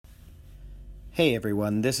Hey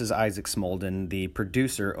everyone, this is Isaac Smolden, the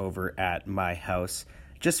producer over at My House.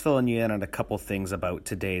 Just filling you in on a couple things about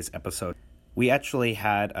today's episode. We actually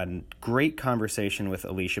had a great conversation with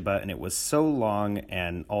Elishaba, and it was so long,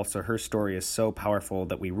 and also her story is so powerful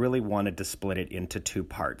that we really wanted to split it into two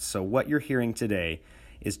parts. So what you're hearing today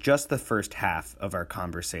is just the first half of our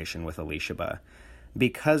conversation with Elishaba.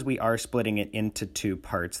 Because we are splitting it into two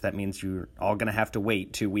parts, that means you're all going to have to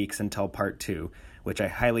wait 2 weeks until part 2, which I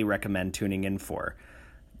highly recommend tuning in for,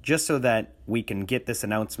 just so that we can get this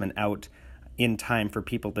announcement out in time for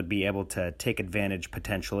people to be able to take advantage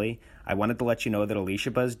potentially. I wanted to let you know that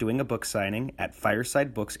Elishaba is doing a book signing at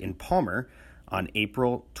Fireside Books in Palmer on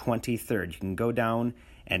April 23rd. You can go down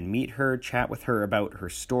and meet her, chat with her about her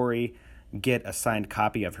story, get a signed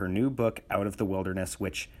copy of her new book, Out of the Wilderness,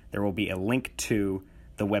 which there will be a link to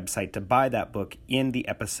the website to buy that book in the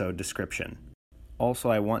episode description. Also,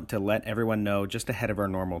 I want to let everyone know, just ahead of our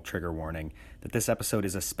normal trigger warning, that this episode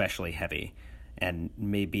is especially heavy and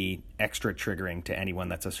may be extra triggering to anyone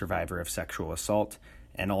that's a survivor of sexual assault,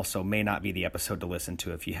 and also may not be the episode to listen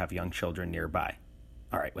to if you have young children nearby.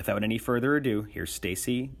 All right, without any further ado, here's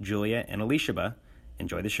Stacy, Julia, and Elishaba.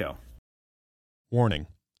 Enjoy the show. Warning.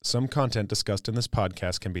 Some content discussed in this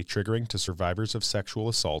podcast can be triggering to survivors of sexual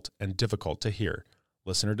assault and difficult to hear.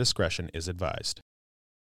 Listener discretion is advised.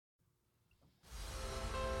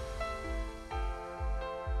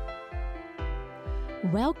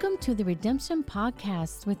 Welcome to the Redemption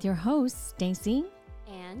Podcast with your hosts, Stacy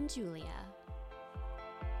and Julia.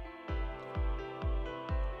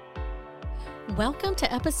 Welcome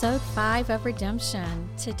to episode 5 of Redemption.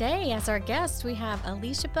 Today, as our guest, we have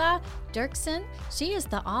Elishaba Doerksen. She is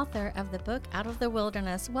the author of the book Out of the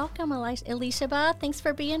Wilderness. Welcome, Elishaba. Thanks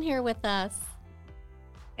for being here with us.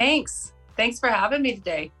 Thanks for having me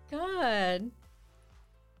today. Good.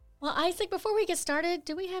 Well, Isaac, before we get started,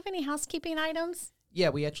 do we have any housekeeping items? Yeah,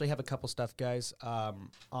 we actually have a couple stuff, guys.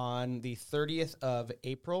 On the 30th of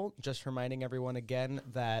April, just reminding everyone again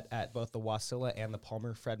that at both the Wasilla and the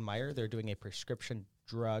Palmer Fred Meyer, they're doing a prescription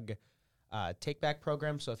drug take-back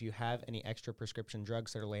program. So if you have any extra prescription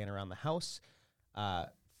drugs that are laying around the house,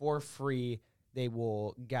 for free, they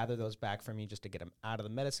will gather those back from you just to get them out of the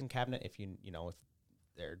medicine cabinet. If if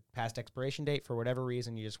they're past expiration date for whatever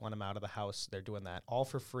reason, you just want them out of the house, they're doing that all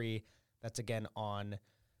for free. That's again on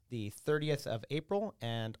the 30th of April.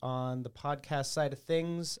 And on the podcast side of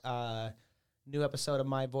things, new episode of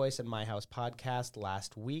My Voice and My House podcast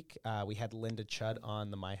last week. We had Linda Chudd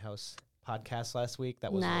on the My House podcast last week.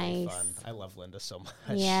 That was really fun. I love Linda so much.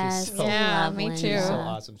 Yes, She's so, yeah, me too. She's so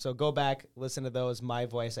awesome. So go back, listen to those. My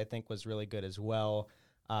Voice, I think, was really good as well.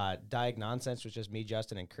 Diag Nonsense was just me,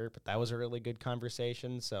 Justin, and Kurt, but that was a really good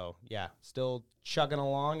conversation. So yeah, still chugging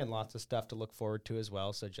along and lots of stuff to look forward to as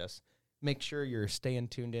well. So just make sure you're staying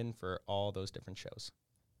tuned in for all those different shows.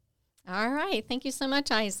 All right. Thank you so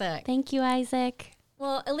much, Isaac. Thank you, Isaac.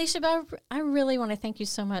 Well, Elishaba, I really want to thank you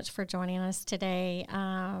so much for joining us today.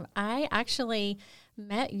 I actually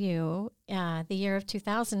met you the year of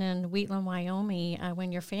 2000 in Wheatland, Wyoming,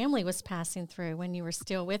 when your family was passing through, when you were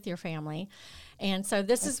still with your family. And so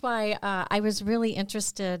this is why I was really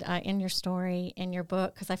interested in your story, in your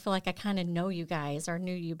book, because I feel like I kind of know you guys or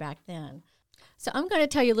knew you back then. So I'm going to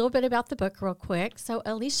tell you a little bit about the book real quick. So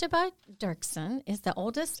Elishaba Doerksen is the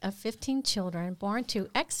oldest of 15 children born to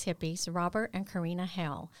ex-hippies Robert and Karina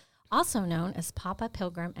Hale, also known as Papa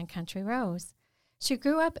Pilgrim and Country Rose. She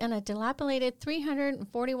grew up in a dilapidated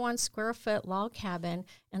 341-square-foot log cabin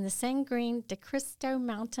in the San de Cristo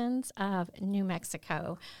Mountains of New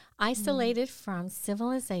Mexico, isolated from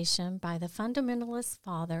civilization by the fundamentalist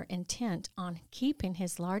father intent on keeping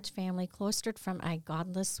his large family cloistered from a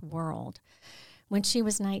godless world. When she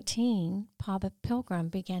was 19, Papa Pilgrim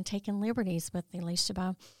began taking liberties with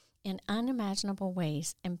Elishaba in unimaginable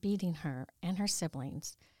ways and beating her and her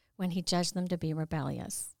siblings when he judged them to be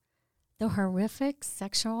rebellious. The horrific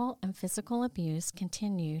sexual and physical abuse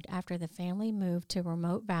continued after the family moved to a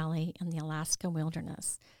remote valley in the Alaska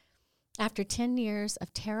wilderness. After 10 years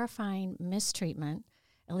of terrifying mistreatment,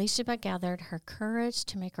 Elishaba gathered her courage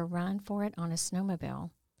to make a run for it on a snowmobile.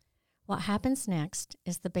 What happens next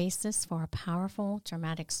is the basis for a powerful,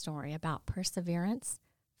 dramatic story about perseverance,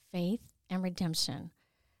 faith, and redemption,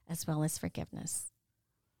 as well as forgiveness.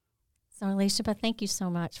 So, Elishaba, thank you so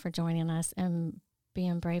much for joining us and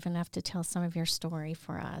being brave enough to tell some of your story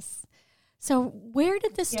for us. So where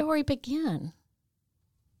did the story begin?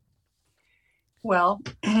 Well,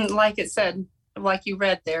 like it said, like you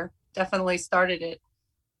read there, definitely started it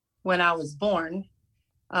when I was born,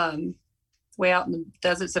 way out in the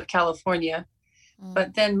deserts of California.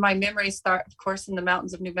 But then my memories start, of course, in the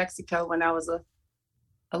mountains of New Mexico when I was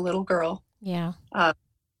a little girl. Yeah.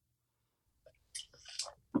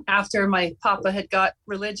 After my papa had got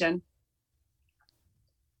religion,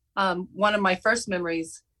 one of my first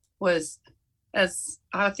memories was, as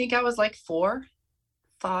I think I was like 4,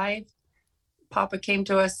 5, Papa came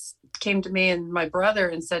to me and my brother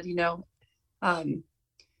and said,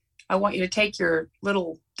 I want you to take your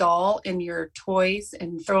little doll and your toys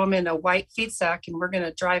and throw them in a white feed sack, and we're going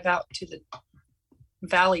to drive out to the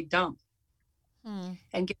valley dump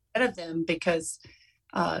and get rid of them because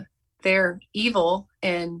they're evil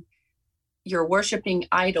and you're worshiping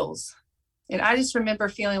idols. And I just remember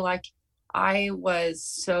feeling like I was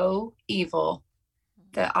so evil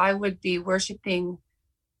that I would be worshiping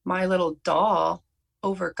my little doll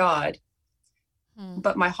over God.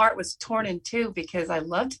 But my heart was torn in two because I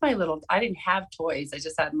loved I didn't have toys. I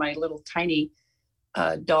just had my little tiny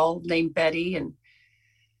doll named Betty, and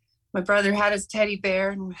my brother had his teddy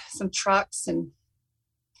bear and some trucks,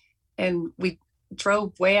 and we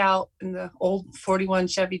drove way out in the old 41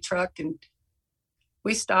 Chevy truck, and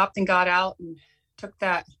we stopped and got out and took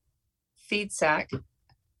that feed sack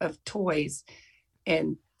of toys,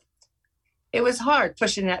 and it was hard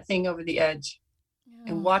pushing that thing over the edge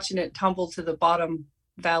and watching it tumble to the bottom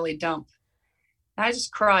valley dump. And I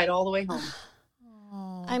just cried all the way home.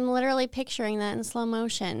 I'm literally picturing that in slow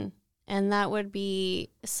motion. And that would be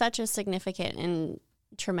such a significant and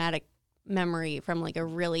traumatic memory from like a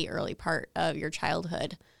really early part of your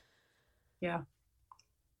childhood. Yeah.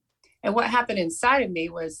 And what happened inside of me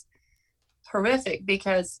was horrific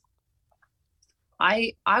because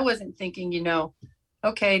I wasn't thinking,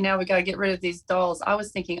 okay, now we got to get rid of these dolls. I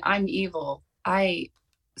was thinking I'm evil.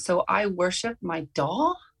 So I worship my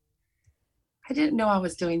doll? I didn't know I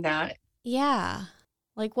was doing that. Yeah.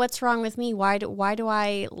 Like, what's wrong with me? Why do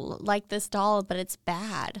I like this doll, but it's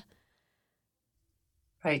bad?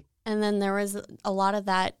 Right. And then there was a lot of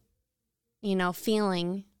that,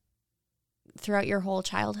 feeling throughout your whole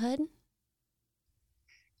childhood.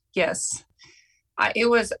 Yes. It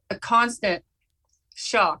was a constant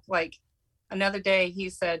shock. Like another day he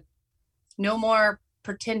said, no more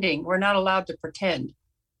pretending. We're not allowed to pretend.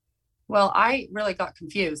 Well, I really got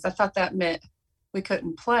confused. I thought that meant we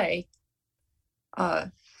couldn't play.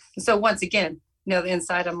 So once again, the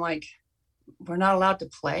inside I'm like, we're not allowed to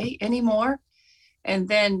play anymore. And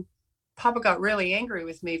then Papa got really angry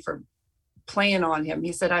with me for playing on him.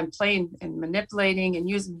 He said, I'm playing and manipulating and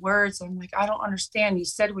using words. I'm like, I don't understand. You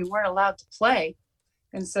said we weren't allowed to play.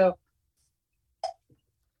 And so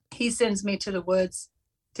he sends me to the woods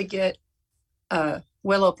to get a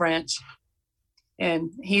willow branch, and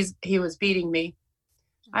he was beating me.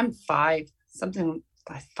 I'm 5,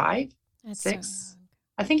 6.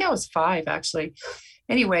 I think I was 5 actually.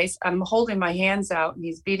 Anyways, I'm holding my hands out and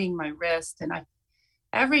he's beating my wrist, and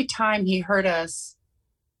every time he hurt us,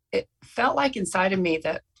 it felt like inside of me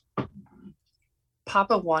that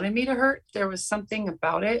Papa wanted me to hurt. There was something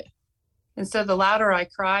about it. And so the louder I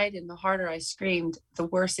cried and the harder I screamed, the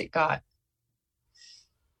worse it got.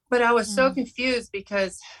 But I was so confused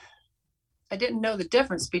because I didn't know the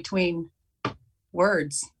difference between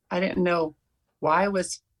words. I didn't know why I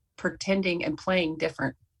was pretending and playing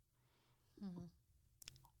different.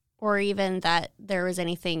 Or even that there was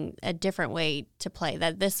a different way to play,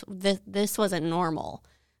 that this wasn't normal,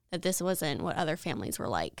 that this wasn't what other families were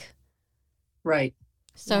like. Right.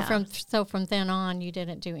 So Yeah. from then on, you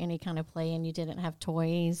didn't do any kind of play, and you didn't have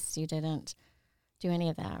toys. You didn't do any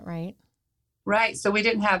of that, right? Right. So we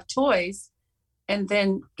didn't have toys. And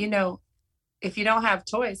then, if you don't have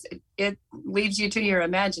toys, it leaves you to your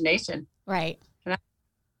imagination. Right. And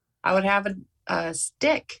I would have a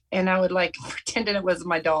stick, and I would like pretend it was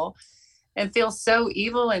my doll and feel so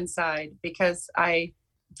evil inside because I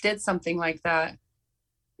did something like that.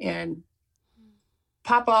 And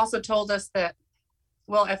Papa also told us that,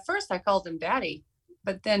 well, at first I called him Daddy,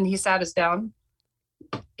 but then he sat us down,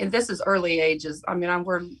 and this is early ages. I mean, I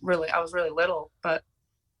was really little, but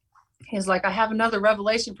he's like, I have another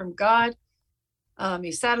revelation from God.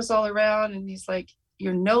 He sat us all around, and he's like,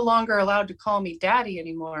 you're no longer allowed to call me Daddy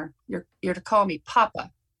anymore. You're to call me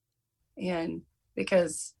Papa. And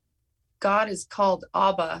because God is called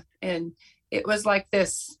Abba, and it was like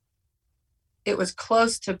this, it was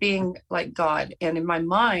close to being like God. And in my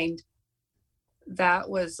mind, that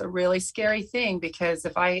was a really scary thing, because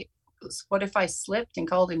what if I slipped and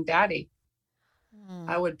called him Daddy?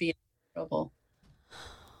 I would be in trouble.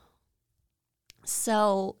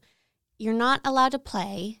 So you're not allowed to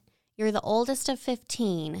play. You're the oldest of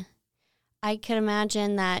 15. I could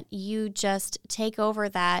imagine that you just take over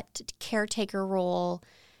that caretaker role,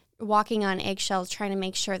 walking on eggshells, trying to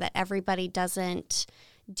make sure that everybody doesn't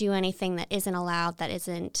do anything that isn't allowed, that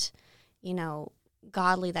isn't,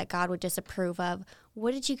 godly that God would disapprove of.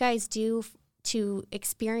 What did you guys do to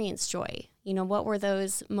experience joy? What were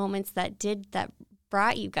those moments that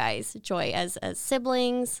brought you guys joy as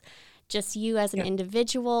siblings, just you as an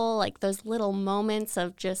individual, like those little moments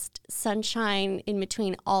of just sunshine in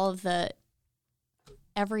between all of the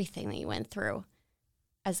everything that you went through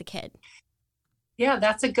as a kid? Yeah,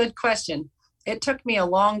 that's a good question. It took me a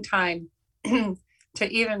long time to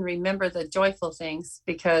even remember the joyful things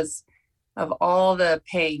because of all the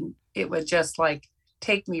pain. It would just like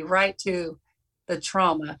take me right to the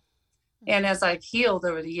trauma. And as I've healed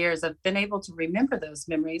over the years, I've been able to remember those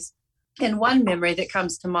memories. And one memory that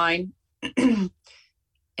comes to mind, and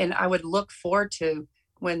I would look forward to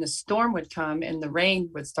when the storm would come and the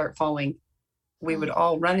rain would start falling, we would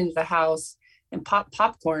all run into the house and pop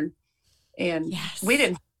popcorn. And we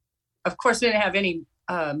didn't have any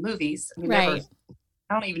movies. We never,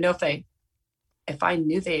 I don't even know if I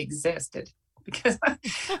knew they existed because,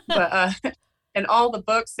 but, and all the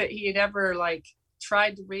books that he had ever like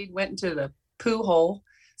tried to read went into the poo hole.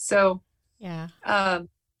 So, the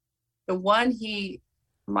one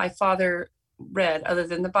my father read other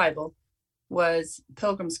than the Bible was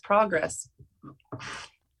Pilgrim's Progress.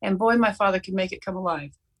 And boy, my father could make it come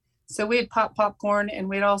alive. So we'd pop popcorn and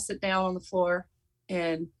we'd all sit down on the floor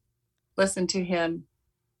and listen to him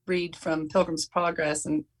read from Pilgrim's Progress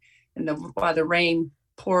and while the rain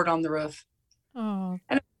poured on the roof. Oh.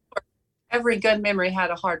 And every good memory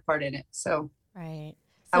had a hard part in it. So, my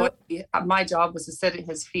job was to sit at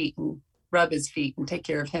his feet and rub his feet and take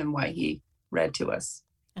care of him while he read to us.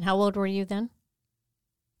 And how old were you then?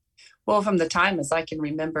 Well, from the time as I can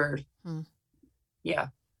remember. Yeah.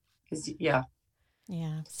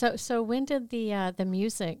 So when did the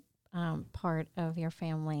music part of your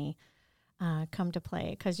family come to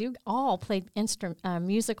play? Because you all played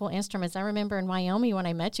musical instruments. I remember in Wyoming when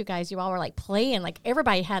I met you guys, you all were like playing, like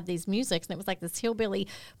everybody had these musics, and it was like this hillbilly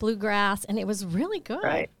bluegrass, and it was really good.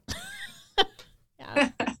 Right.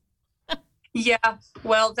 Yeah.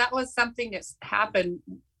 Well, that was something that's happened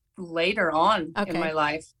later on in my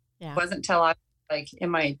life. Yeah. It wasn't until I was like in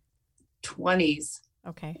my 20s.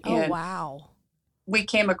 Okay. Oh, wow. We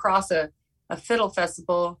came across a fiddle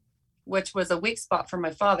festival, which was a weak spot for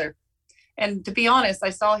my father. And to be honest, I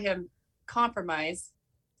saw him compromise.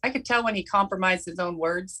 I could tell when he compromised his own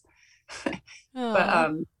words.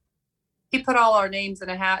 But he put all our names in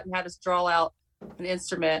a hat and had us draw out an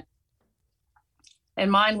instrument. And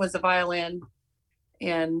mine was a violin.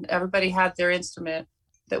 And everybody had their instrument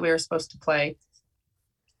that we were supposed to play.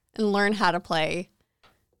 And learn how to play.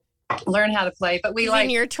 But we in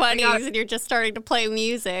your 20s and you're just starting to play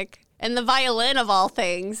music. And the violin of all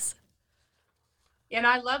things. And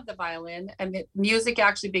I love the violin. And music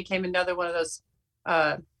actually became another one of those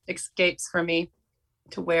escapes for me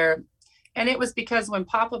to where. And it was because when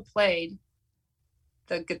Papa played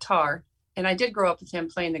the guitar, and I did grow up with him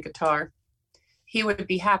playing the guitar, he would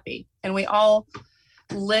be happy. And we all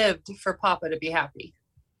lived for Papa to be happy.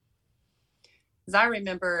 Because I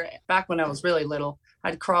remember back when I was really little,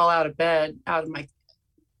 I'd crawl out of bed,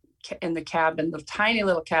 in the cabin, the tiny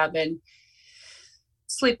little cabin,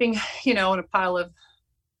 sleeping, in a pile of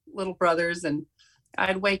little brothers. And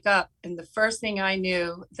I'd wake up and the first thing I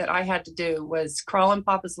knew that I had to do was crawl in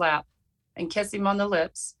Papa's lap and kiss him on the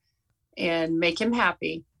lips and make him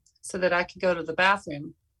happy so that I could go to the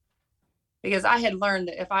bathroom. Because I had learned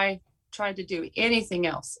that if I tried to do anything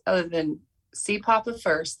else other than see Papa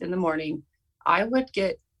first in the morning, I would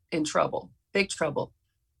get in trouble, big trouble.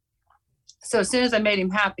 So as soon as I made him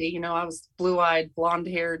happy, I was blue-eyed,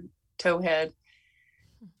 blonde-haired, towhead.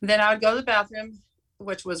 Then I would go to the bathroom,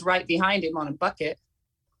 which was right behind him on a bucket.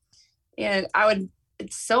 And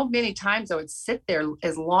so many times I would sit there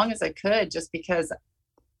as long as I could just because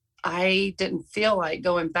I didn't feel like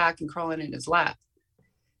going back and crawling in his lap.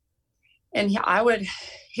 And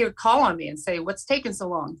he would call on me and say, "What's taking so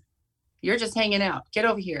long? You're just hanging out. Get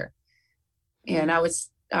over here." And I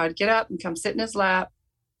would get up and come sit in his lap,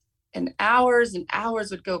 and hours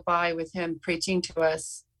would go by with him preaching to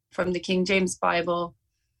us from the King James Bible.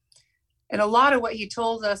 And a lot of what he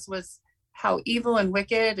told us was how evil and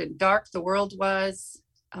wicked and dark the world was,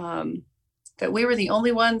 that we were the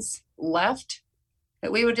only ones left,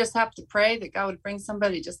 that we would just have to pray that God would bring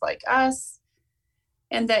somebody just like us,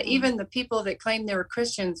 and that even the people that claimed they were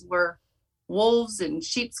Christians were wolves in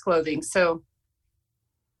sheep's clothing. So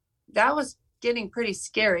that was getting pretty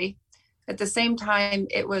scary. At the same time,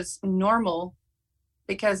 it was normal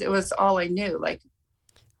because it was all I knew. Like,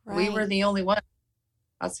 we were the only one.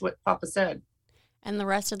 That's what Papa said. And the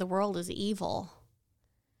rest of the world is evil.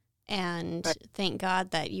 And Right. thank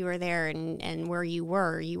God that you were there, and where you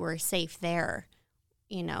were safe there,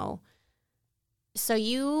 So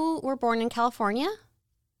you were born in California?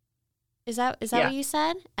 Is that Yeah. what you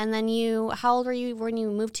said? And then how old were you when you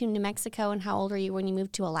moved to New Mexico, and how old were you when you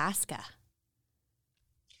moved to Alaska?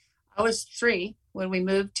 I was 3 when we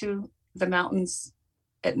moved to the mountains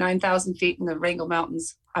at 9,000 feet in the Wrangell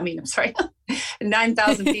Mountains. I mean, I'm sorry,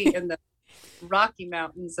 9,000 feet in the Rocky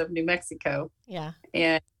Mountains of New Mexico. Yeah.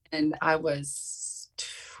 And I was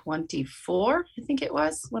 24, I think it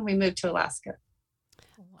was, when we moved to Alaska.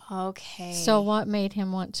 Okay. So what made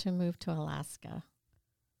him want to move to Alaska?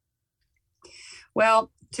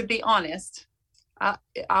 Well, to be honest,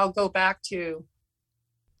 I'll go back to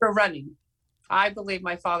for running. I believe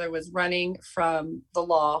my father was running from the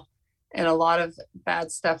law and a lot of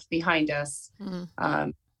bad stuff behind us.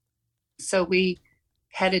 Mm. So we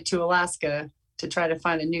headed to Alaska to try to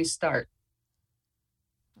find a new start.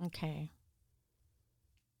 Okay.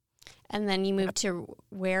 And then you moved to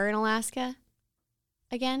where in Alaska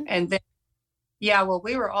again? And then,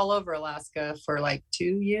 we were all over Alaska for like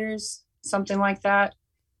 2 years, something like that.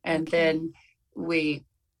 And Okay. then we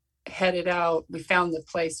headed out. We found the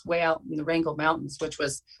place way out in the Wrangell Mountains, which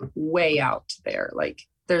was way out there. Like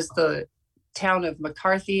there's the town of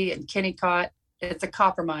McCarthy and Kennecott. It's a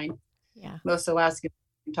copper mine. Yeah. Most Alaskans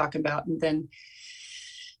I'm talking about. And then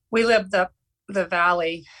we lived up the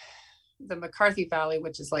valley, the McCarthy Valley,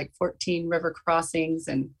 which is like 14 river crossings,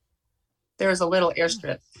 and there's a little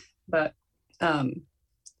airstrip, but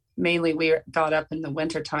mainly we got up in the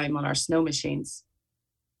wintertime on our snow machines.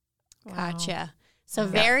 Wow. Gotcha. So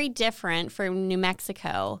Yeah. very different from New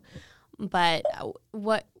Mexico, but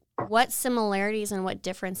what similarities and what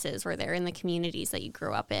differences were there in the communities that you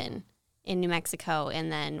grew up in New Mexico,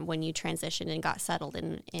 and then when you transitioned and got settled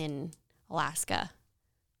in Alaska?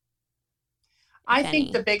 I if think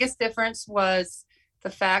any? the biggest difference was the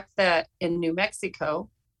fact that in New Mexico,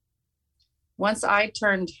 once I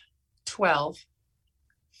turned 12,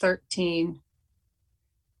 13,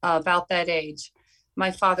 about that age,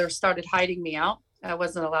 my father started hiding me out. I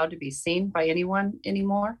wasn't allowed to be seen by anyone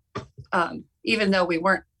anymore. Even though we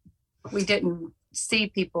didn't see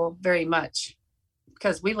people very much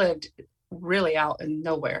because we lived really out in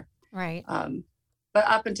nowhere. Right. But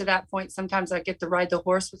up until that point, sometimes I get to ride the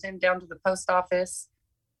horse with him down to the post office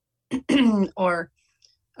or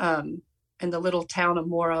in the little town of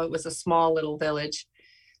Moro. It was a small little village,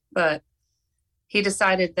 but he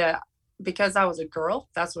decided that because I was a girl,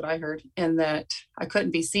 that's what I heard, and that I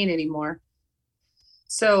couldn't be seen anymore.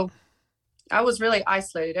 So I was really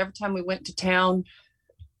isolated. Every time we went to town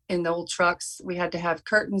in the old trucks, we had to have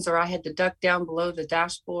curtains, or I had to duck down below the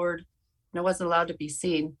dashboard, and I wasn't allowed to be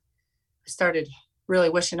seen. I started really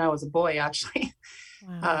wishing I was a boy, actually.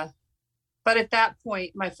 Wow. But at that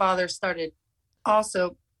point, my father started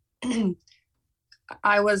also,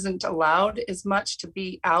 I wasn't allowed as much to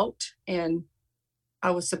be out, and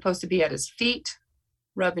I was supposed to be at his feet,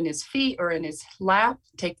 rubbing his feet or in his lap,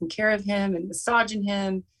 taking care of him and massaging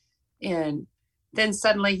him. And then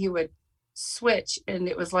suddenly he would switch, and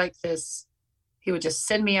it was like this, he would just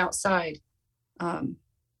send me outside. And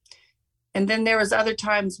then there was other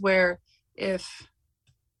times where if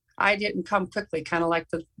I didn't come quickly, kind of like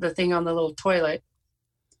the thing on the little toilet,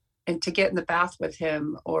 and to get in the bath with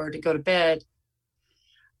him or to go to bed,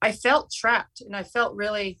 I felt trapped, and I felt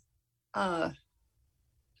really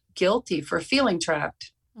guilty for feeling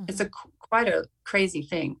trapped. Mhm. It's quite a crazy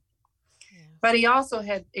thing. Yeah. But he also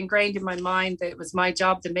had ingrained in my mind that it was my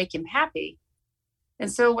job to make him happy.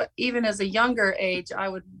 And so even as a younger age, I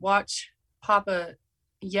would watch Papa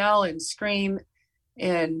yell and scream,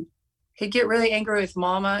 and he'd get really angry with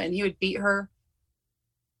Mama, and he would beat her.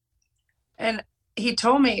 And he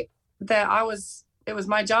told me that it was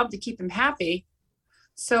my job to keep him happy.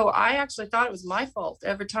 So I actually thought it was my fault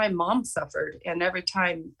every time Mom suffered and every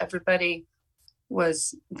time everybody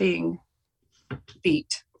was being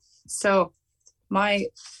beat. So my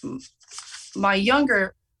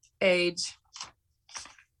younger age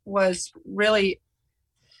was really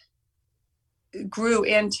grew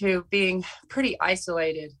into being pretty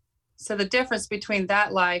isolated. So the difference between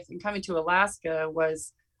that life and coming to Alaska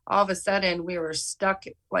was all of a sudden we were stuck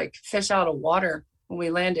like fish out of water when we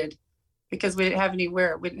landed, because we didn't have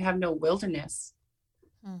anywhere. We didn't have no wilderness.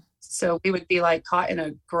 So we would be like caught in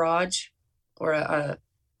a garage or a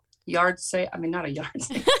yard sale. I mean, not a yard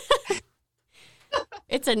sale.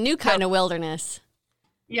 It's a new kind of wilderness.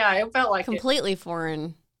 Yeah, it felt like Completely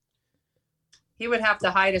foreign. He would have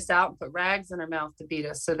to hide us out and put rags in our mouth to beat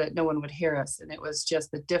us so that no one would hear us. And it was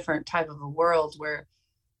just a different type of a world where,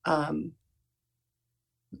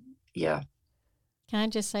 yeah. can I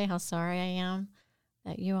just say how sorry I am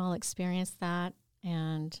that you all experienced that?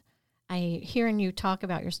 And hearing you talk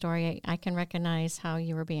about your story, I can recognize how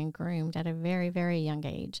you were being groomed at a very, very young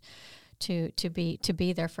age to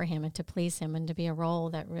be there for him and to please him and to be a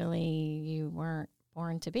role that really you weren't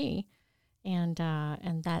born to be. And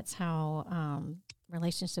that's how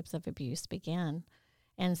relationships of abuse begin.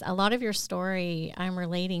 And a lot of your story I'm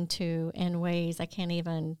relating to in ways I can't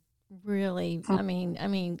even really, I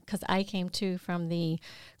mean, because I came from the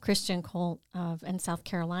Christian cult in South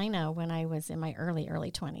Carolina when I was in my early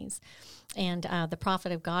 20s. And the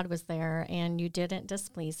prophet of God was there, and you didn't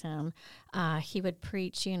displease him. He would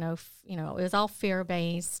preach, it was all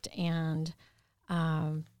fear-based, and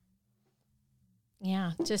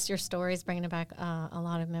just your stories bringing back a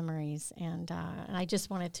lot of memories. And I just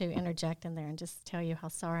wanted to interject in there and just tell you how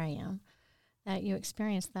sorry I am that you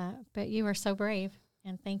experienced that. But you were so brave,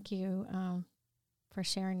 and thank you for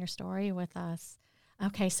sharing your story with us.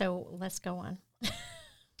 Okay, so let's go on.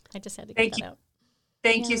 I just had to get that out.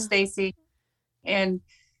 Thank you, Stacy. And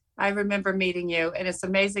I remember meeting you, and it's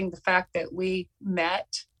amazing the fact that we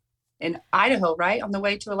met in Idaho, right? On the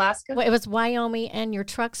way to Alaska? Well, it was Wyoming, and your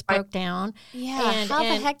trucks broke down. Yeah. And how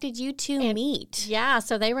the heck did you two meet? Yeah,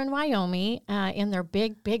 so they were in Wyoming in their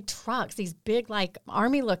big trucks, these big, like,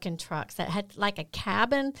 army-looking trucks that had, like, a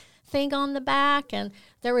cabin thing on the back, and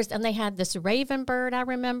they had this raven bird, I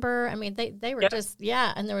remember. I mean, they were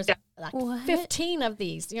and there was like 15 of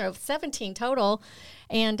these, 17 total,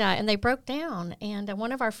 and they broke down, and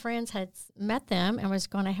one of our friends had met them and was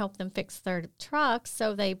going to help them fix their trucks,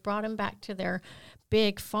 so they brought them back to their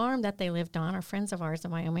big farm that they lived on, are friends of ours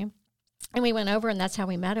in Wyoming. And we went over, and that's how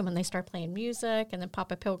we met him. And they started playing music, and then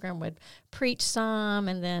Papa Pilgrim would preach some.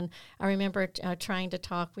 And then I remember trying to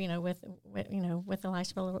talk, with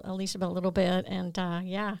Elishaba a little bit. And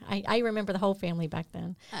I remember the whole family back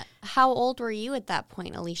then. How old were you at that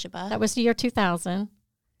point, Elishaba? That was the year 2000.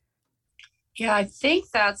 Yeah, I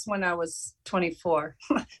think that's when I was 24.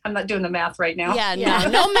 I'm not doing the math right now. Yeah.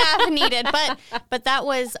 No math needed. But that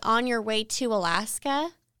was on your way to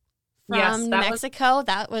Alaska. From New Mexico,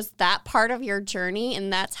 that was that part of your journey,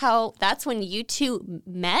 and that's when you two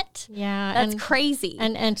met. Yeah, that's crazy.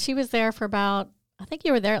 And she was there for about, I think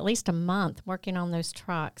you were there at least a month working on those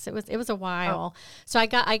trucks. It was a while. So I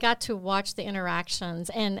got to watch the interactions,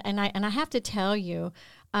 and I have to tell you,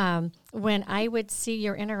 when I would see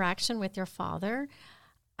your interaction with your father,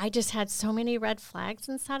 I just had so many red flags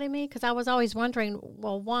inside of me, because I was always wondering,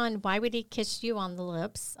 well, one, why would he kiss you on the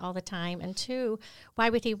lips all the time? And two, why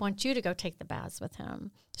would he want you to go take the baths with him?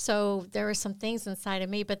 So there were some things inside of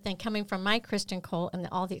me, but then coming from my Christian cult and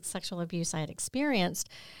all the sexual abuse I had experienced,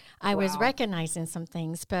 I was recognizing some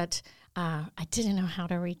things, but I didn't know how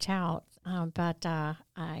to reach out. But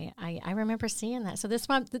I remember seeing that. So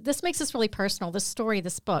this makes this really personal, this story,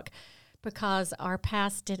 this book, because our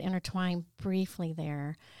past did intertwine briefly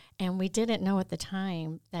there, and we didn't know at the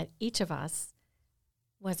time that each of us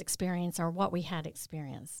was experiencing or what we had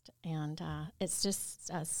experienced. And it's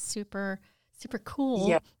just super, super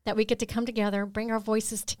cool that we get to come together, bring our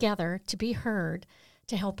voices together to be heard,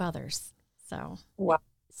 to help others. So,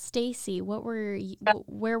 Stacy, where were you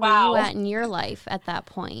at in your life at that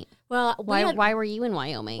point? Well, why were you in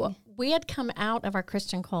Wyoming? Well, we had come out of our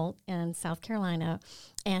Christian cult in South Carolina,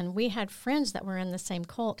 and we had friends that were in the same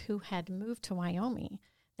cult who had moved to Wyoming.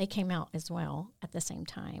 They came out as well at the same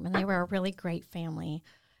time, and they were a really great family.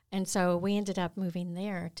 And so we ended up moving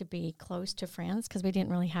there to be close to friends, because we didn't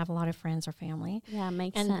really have a lot of friends or family. Yeah,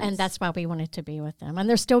 makes sense. And that's why we wanted to be with them. And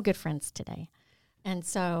they're still good friends today. And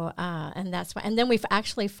so, and that's why. And then we've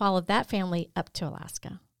actually followed that family up to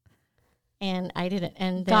Alaska. And I didn't.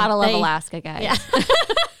 And gotta love Alaska, guys. Yeah.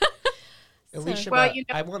 Elishaba,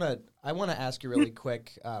 I want to ask you really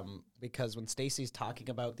quick, because when Stacy's talking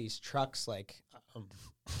about these trucks, like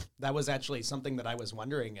that was actually something that I was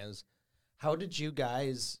wondering is, how did you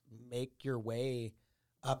guys make your way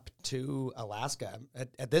up to Alaska?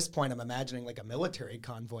 At this point, I'm imagining like a military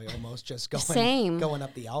convoy almost, just going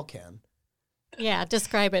up the Alcan. Yeah,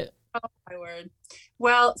 describe it. Oh my word.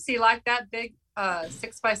 Well, see, like that big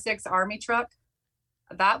 6x6 army truck,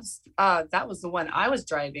 that was the one I was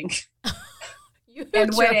driving.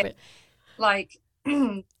 And when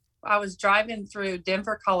I was driving through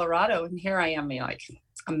Denver, Colorado, and here I am, like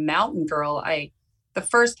a mountain girl. The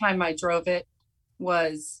first time I drove it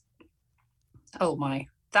was,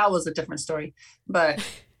 that was a different story. But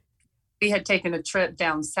we had taken a trip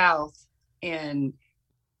down south, and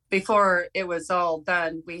before it was all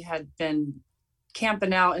done, we had been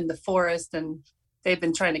camping out in the forest, and they'd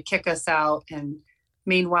been trying to kick us out. And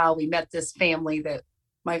meanwhile, we met this family that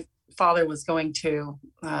my father was going to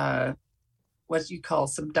what you call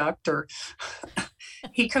subduct, or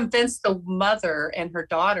he convinced the mother and her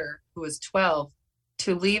daughter, who was 12,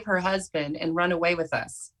 to leave her husband and run away with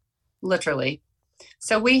us, literally.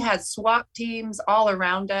 So we had SWAT teams all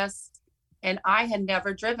around us, and I had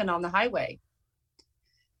never driven on the highway.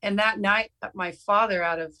 And that night, my father,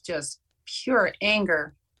 out of just pure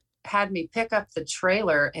anger, had me pick up the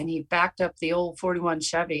trailer, and he backed up the old 41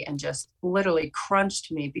 Chevy and just literally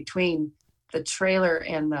crunched me between the trailer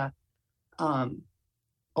and the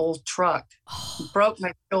old truck. Broke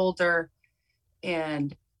my shoulder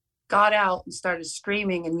and got out and started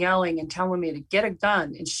screaming and yelling and telling me to get a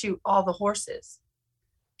gun and shoot all the horses.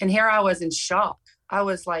 And here I was in shock. I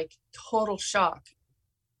was like total shock.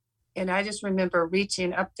 And I just remember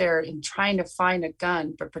reaching up there and trying to find a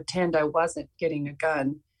gun, but pretend I wasn't getting a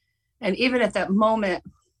gun. And even at that moment,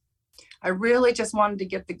 I really just wanted to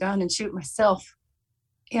get the gun and shoot myself.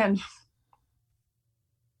 And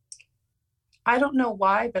I don't know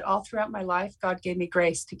why, but all throughout my life, God gave me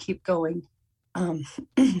grace to keep going.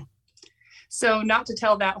 So not to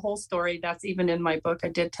tell that whole story, that's even in my book. I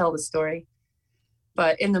did tell the story.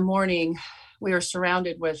 But in the morning, we were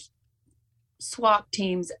surrounded with SWAT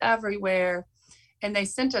teams everywhere, and they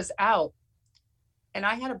sent us out. And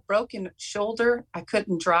I had a broken shoulder. I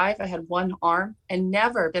couldn't drive. I had one arm and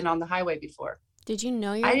never been on the highway before. Did you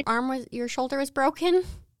know your shoulder was broken?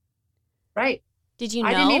 Right. Did you know?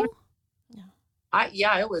 I didn't even,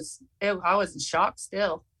 I was in shock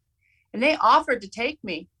still. And they offered to take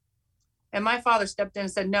me. And my father stepped in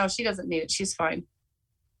and said, no, she doesn't need it. She's fine.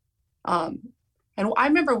 And I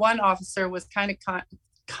remember one officer was kind of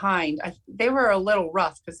kind. They were a little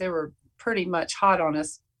rough because they were pretty much hot on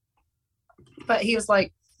us. But he was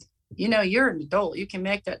like, you're an adult. You can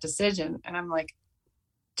make that decision. And I'm like,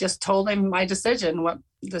 just told him my decision. What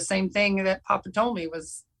the same thing that Papa told me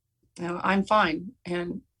was, I'm fine.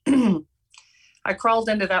 And I crawled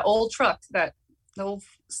into that old truck, the old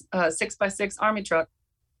 6x6 Army truck,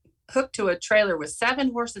 hooked to a trailer with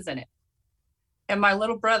 7 horses in it. And my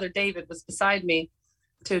little brother, David, was beside me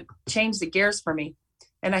to change the gears for me.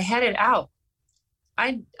 And I headed out.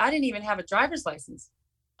 I didn't even have a driver's license.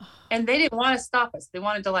 And they didn't want to stop us. They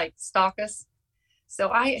wanted to stalk us. So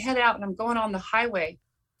I head out and I'm going on the highway.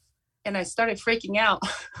 And I started freaking out.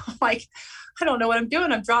 I'm like, I don't know what I'm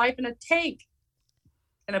doing. I'm driving a tank.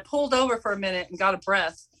 And I pulled over for a minute and got a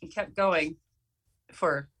breath and kept going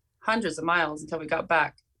for hundreds of miles until we got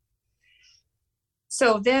back.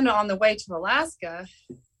 So then on the way to Alaska,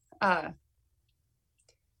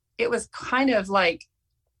 it was kind of like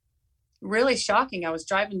really shocking. I was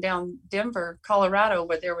driving down Denver, Colorado,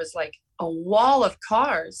 where there was like a wall of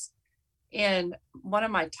cars and one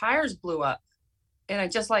of my tires blew up. And I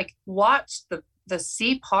just watched the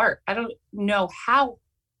sea part. I don't know how,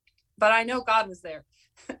 but I know God was there.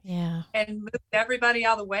 Yeah. And moved everybody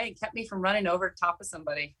out of the way and kept me from running over the top of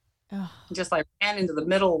somebody. Just ran into the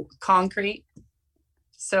middle concrete.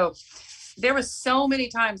 So there was so many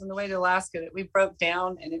times on the way to Alaska that we broke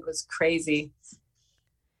down, and it was crazy.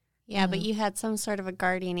 Yeah, but you had some sort of a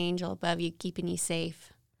guardian angel above you, keeping you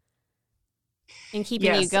safe and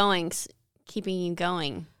keeping you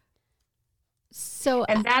going. So,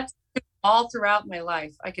 and that's all throughout my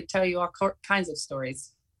life. I could tell you all kinds of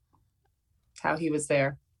stories, how he was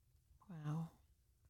there. Wow.